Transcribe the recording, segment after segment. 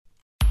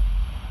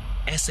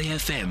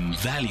SAFM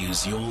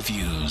values your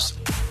views.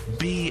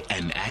 Be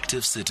an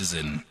active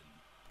citizen.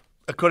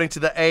 According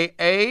to the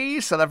AA,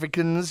 South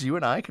Africans, you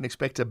and I, can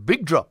expect a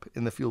big drop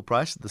in the fuel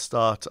price at the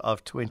start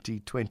of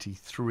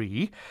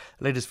 2023.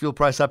 The latest fuel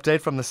price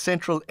update from the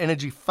Central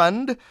Energy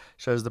Fund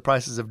shows the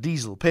prices of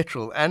diesel,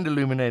 petrol and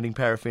illuminating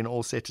paraffin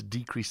all set to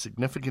decrease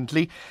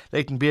significantly.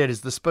 Layton Beard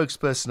is the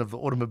spokesperson of the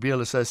Automobile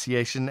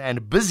Association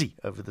and busy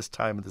over this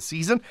time of the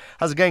season.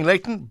 How's it going,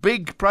 Layton?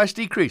 Big price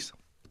decrease.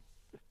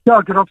 Yeah,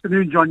 good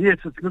afternoon, John. Yes,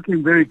 it's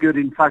looking very good,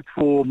 in fact,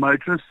 for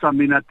motorists. I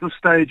mean, at this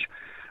stage,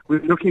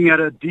 we're looking at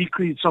a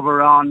decrease of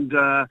around,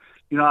 I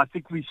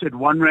think we said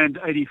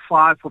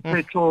R1.85 for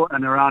petrol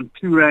and around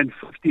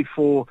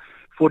R2.50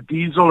 for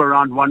diesel,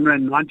 around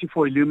R1.90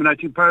 for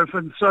illuminating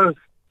paraffin. So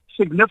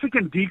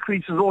significant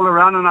decreases all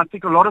around, and I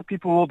think a lot of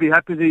people will be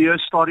happy the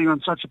year's starting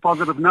on such a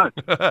positive note.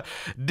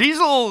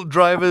 Diesel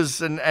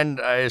drivers and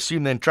I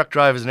assume then truck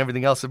drivers and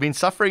everything else have been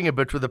suffering a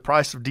bit with the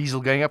price of diesel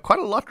going up quite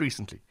a lot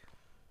recently.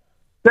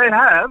 They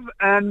have,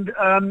 and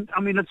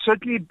it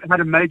certainly had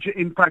a major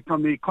impact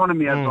on the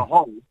economy as a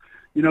whole.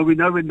 You know, we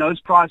know when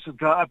those prices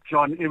go up,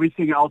 John,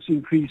 everything else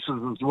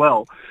increases as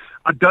well.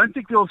 I don't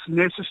think we'll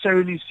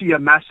necessarily see a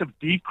massive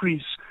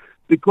decrease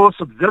because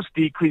of this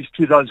decrease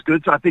to those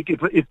goods. I think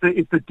if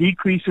the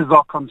decreases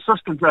are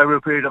consistent over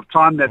a period of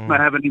time, that may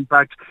have an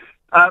impact.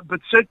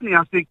 But certainly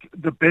I think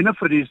the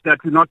benefit is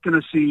that we're not going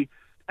to see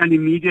an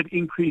immediate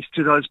increase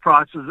to those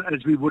prices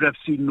as we would have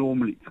seen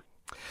normally.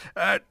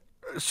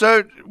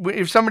 So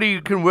if somebody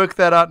can work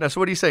that out now, so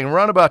what are you saying?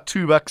 Around about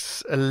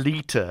 $2 a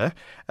litre,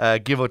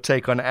 give or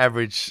take on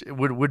average,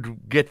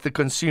 would get the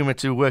consumer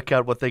to work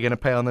out what they're going to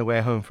pay on their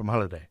way home from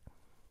holiday?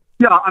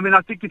 Yeah, I mean,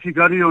 I think if you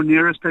go to your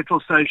nearest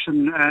petrol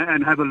station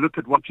and have a look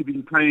at what you've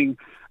been paying,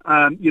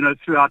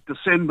 throughout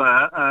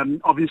December,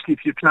 obviously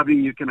if you're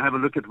traveling, you can have a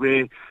look at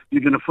where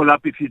you're going to fill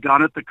up. If you're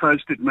down at the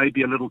coast, it may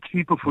be a little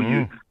cheaper for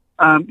you.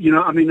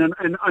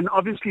 And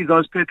obviously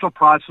those petrol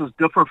prices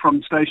differ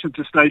from station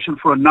to station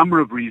for a number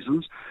of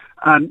reasons.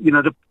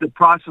 The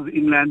prices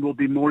inland will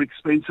be more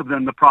expensive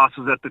than the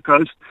prices at the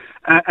coast.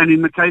 And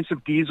in the case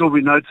of diesel,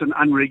 we know it's an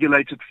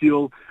unregulated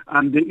fuel.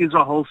 There is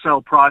a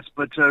wholesale price,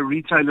 but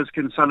retailers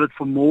can sell it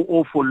for more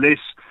or for less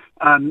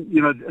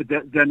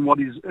than what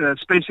is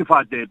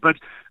specified there. But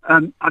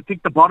I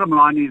think the bottom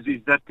line is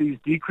that these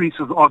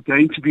decreases are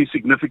going to be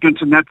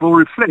significant, and that will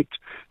reflect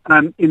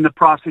in the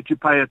price that you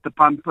pay at the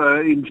pump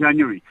in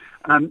January.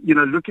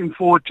 Looking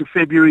forward to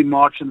February,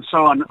 March, and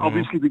so on.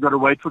 Obviously, we've got to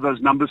wait for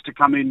those numbers to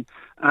come in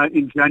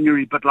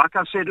January. But like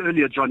I said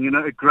earlier, John,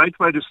 a great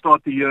way to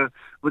start the year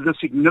with a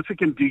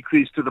significant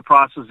decrease to the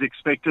prices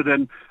expected,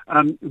 and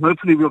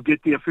hopefully we'll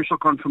get the official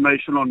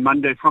confirmation on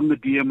Monday from the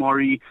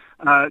DMRE,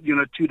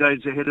 2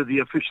 days ahead of the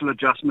official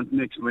adjustment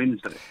next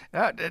Wednesday.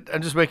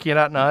 I'm just working it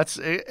out now. It's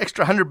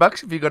extra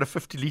 $100 if you've got a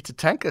 50-litre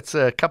tank. It's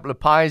a couple of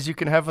pies you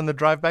can have on the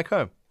drive back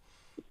home.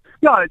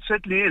 Yeah, it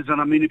certainly is. And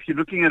I mean, if you're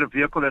looking at a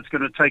vehicle that's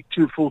going to take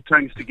 2 full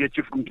tanks to get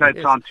you from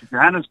Cape Town to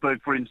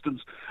Johannesburg, for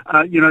instance,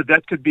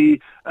 that could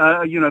be,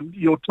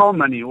 your toll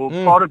money or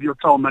part of your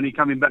toll money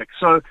coming back.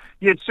 So,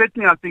 yeah,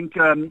 certainly I think,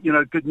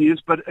 good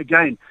news. But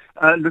again,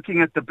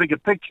 looking at the bigger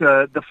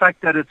picture, the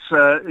fact that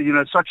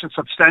it's, such a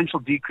substantial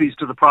decrease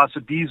to the price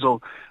of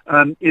diesel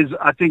is,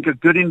 I think, a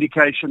good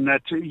indication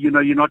that,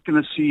 you're not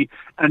going to see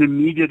an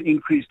immediate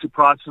increase to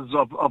prices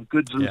of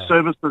goods and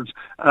services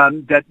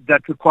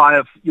that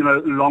require,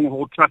 long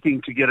haul trucking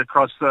to get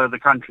across the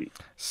country.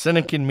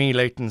 Cynic in me,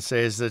 Layton,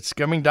 says it's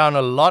coming down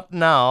a lot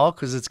now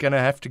because it's going to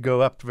have to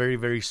go up very,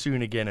 very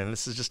soon again. And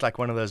this is just like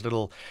one of those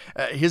little,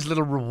 here's a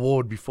little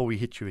reward before we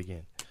hit you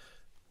again.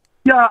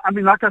 Yeah, I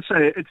mean, like I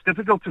say, it's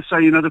difficult to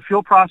say. The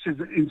fuel prices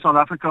in South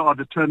Africa are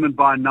determined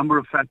by a number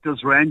of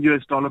factors, rand,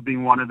 US dollar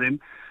being one of them.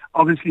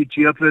 Obviously,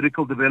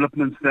 geopolitical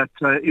developments that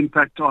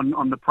impact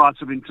on the price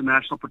of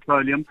international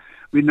petroleum.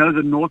 We know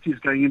the North is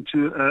going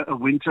into a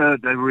winter.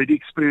 They've already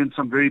experienced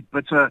some very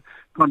bitter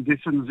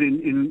conditions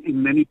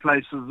in many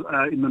places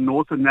in the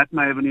North, and that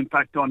may have an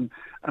impact on,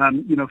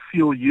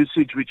 fuel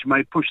usage, which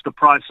may push the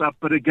price up.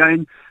 But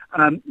again,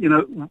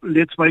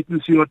 let's wait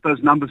and see what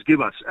those numbers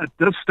give us. At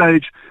this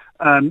stage,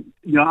 I'm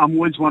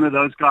always one of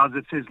those guys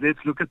that says,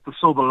 let's look at the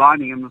silver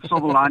lining. And the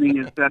silver lining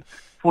is that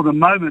for the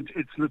moment,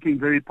 it's looking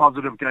very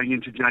positive going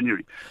into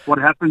January. What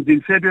happens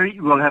in February,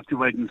 we'll have to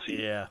wait and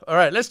see. Yeah. All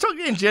right. Let's talk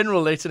in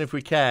general, Layton, if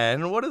we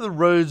can. What have the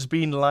roads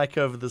been like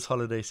over this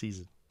holiday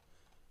season?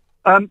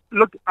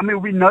 Look, I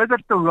mean, we know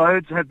that the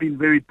roads have been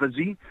very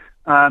busy.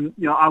 I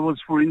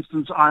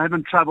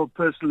haven't traveled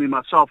personally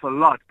myself a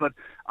lot, but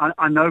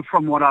I know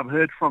from what I've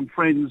heard from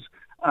friends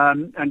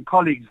and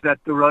colleagues that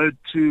the road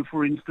to,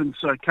 for instance,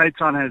 Cape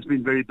Town has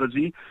been very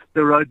busy.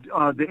 The road,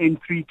 the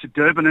N3 to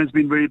Durban has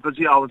been very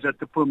busy. I was at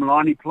the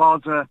Pumlani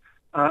Plaza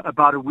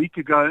about a week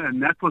ago,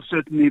 and that was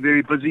certainly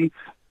very busy.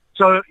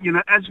 So,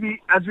 as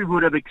we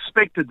would have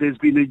expected, there's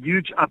been a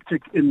huge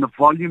uptick in the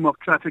volume of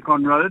traffic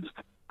on roads.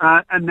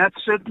 And that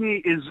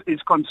certainly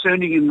is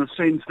concerning in the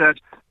sense that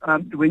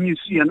when you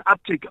see an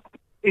uptick,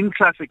 in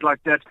traffic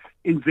like that,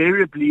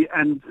 invariably,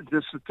 and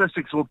the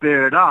statistics will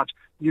bear it out,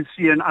 you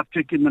see an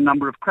uptick in the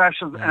number of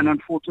crashes and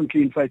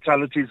unfortunately in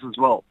fatalities as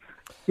well.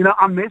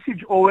 Our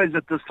message always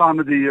at this time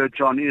of the year,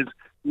 John, is,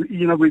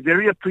 we're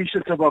very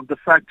appreciative of the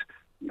fact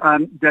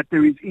that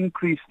there is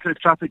increased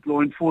traffic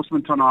law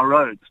enforcement on our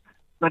roads.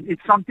 But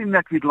it's something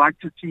that we'd like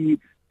to see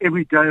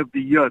every day of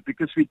the year,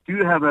 because we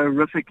do have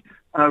horrific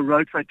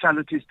road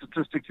fatality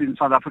statistics in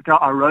South Africa.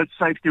 Our road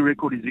safety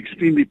record is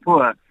extremely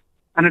poor,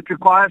 and it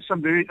requires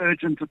some very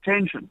urgent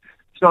attention.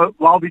 So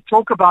while we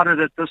talk about it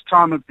at this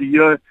time of the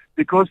year,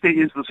 because there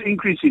is this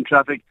increase in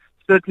traffic,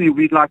 certainly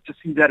we'd like to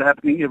see that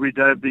happening every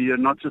day of the year,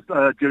 not just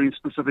during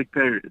specific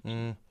periods.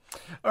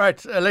 All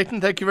right,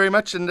 Layton, thank you very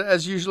much. And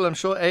as usual, I'm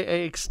sure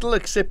AA is still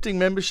accepting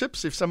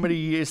memberships. If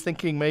somebody is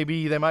thinking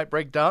maybe they might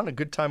break down, a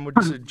good time would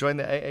to join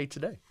the AA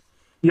today.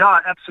 Yeah,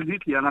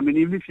 absolutely. And I mean,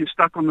 even if you're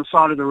stuck on the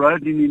side of the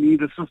road and you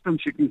need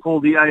assistance, you can call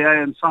the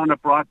AA and sign up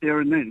right there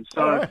and then.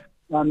 So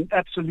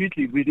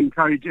absolutely, we'd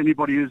encourage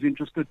anybody who's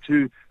interested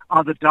to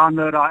either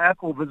download our app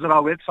or visit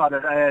our website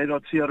at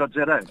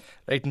aa.co.za.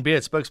 Layton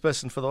Beard,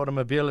 spokesperson for the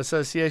Automobile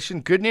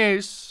Association. Good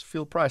news,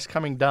 fuel price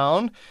coming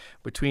down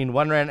between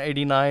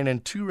R1.89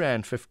 and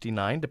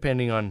R2.59,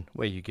 depending on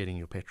where you're getting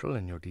your petrol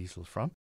and your diesel from.